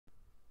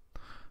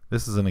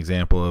This is an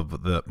example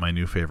of my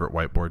new favorite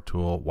whiteboard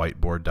tool,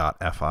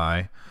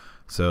 Whiteboard.fi.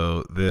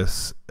 So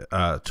this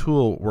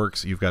tool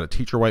works. You've got a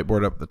teacher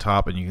whiteboard up at the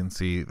top, and you can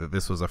see that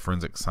this was a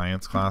forensic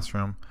science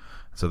classroom.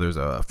 So there's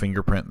a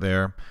fingerprint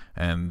there,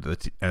 and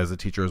as the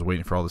teacher is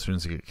waiting for all the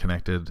students to get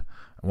connected,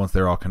 once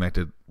they're all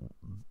connected,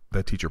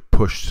 the teacher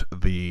pushed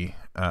the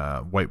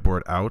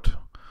whiteboard out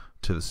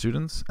to the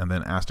students and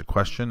then asked a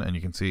question, and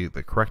you can see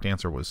the correct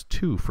answer was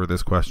 2 for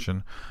this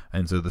question.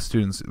 And so the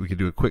students, we could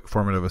do a quick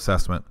formative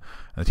assessment,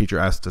 and the teacher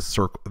asked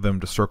them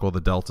to circle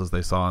the deltas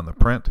they saw in the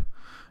print.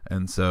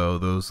 And so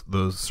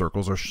those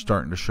circles are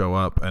starting to show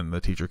up, and the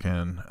teacher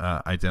can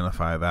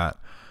identify that.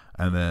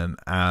 And then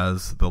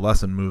as the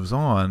lesson moves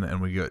on and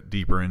we get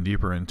deeper and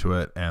deeper into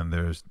it, and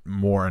there's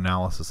more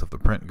analysis of the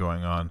print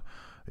going on,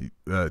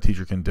 the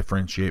teacher can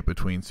differentiate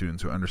between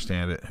students who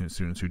understand it and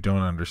students who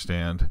don't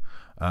understand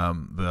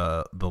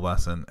the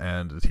lesson,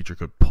 and the teacher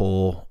could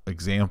pull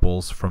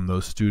examples from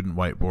those student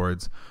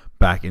whiteboards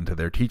back into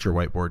their teacher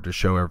whiteboard to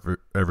show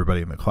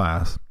everybody in the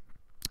class.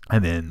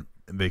 And then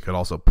they could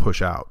also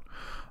push out.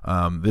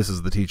 This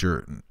is the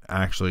teacher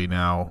actually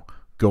now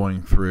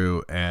going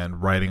through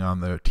and writing on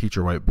the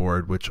teacher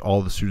whiteboard, which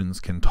all the students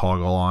can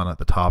toggle on at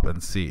the top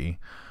and see.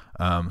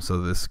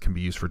 So this can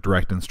be used for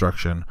direct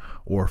instruction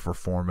or for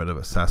formative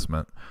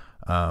assessment.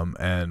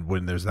 And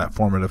when there's that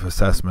formative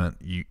assessment,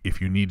 if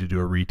you need to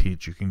do a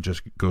reteach, you can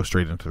just go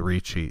straight into the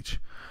reteach.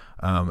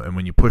 And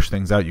when you push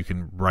things out, you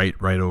can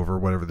write right over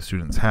whatever the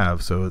students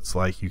have. So it's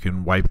like you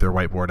can wipe their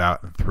whiteboard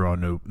out and throw a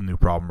new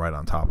problem right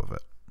on top of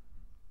it.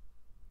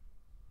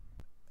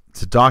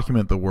 To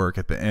document the work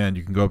at the end,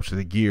 you can go up to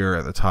the gear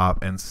at the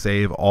top and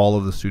save all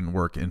of the student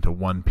work into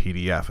one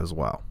PDF as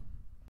well.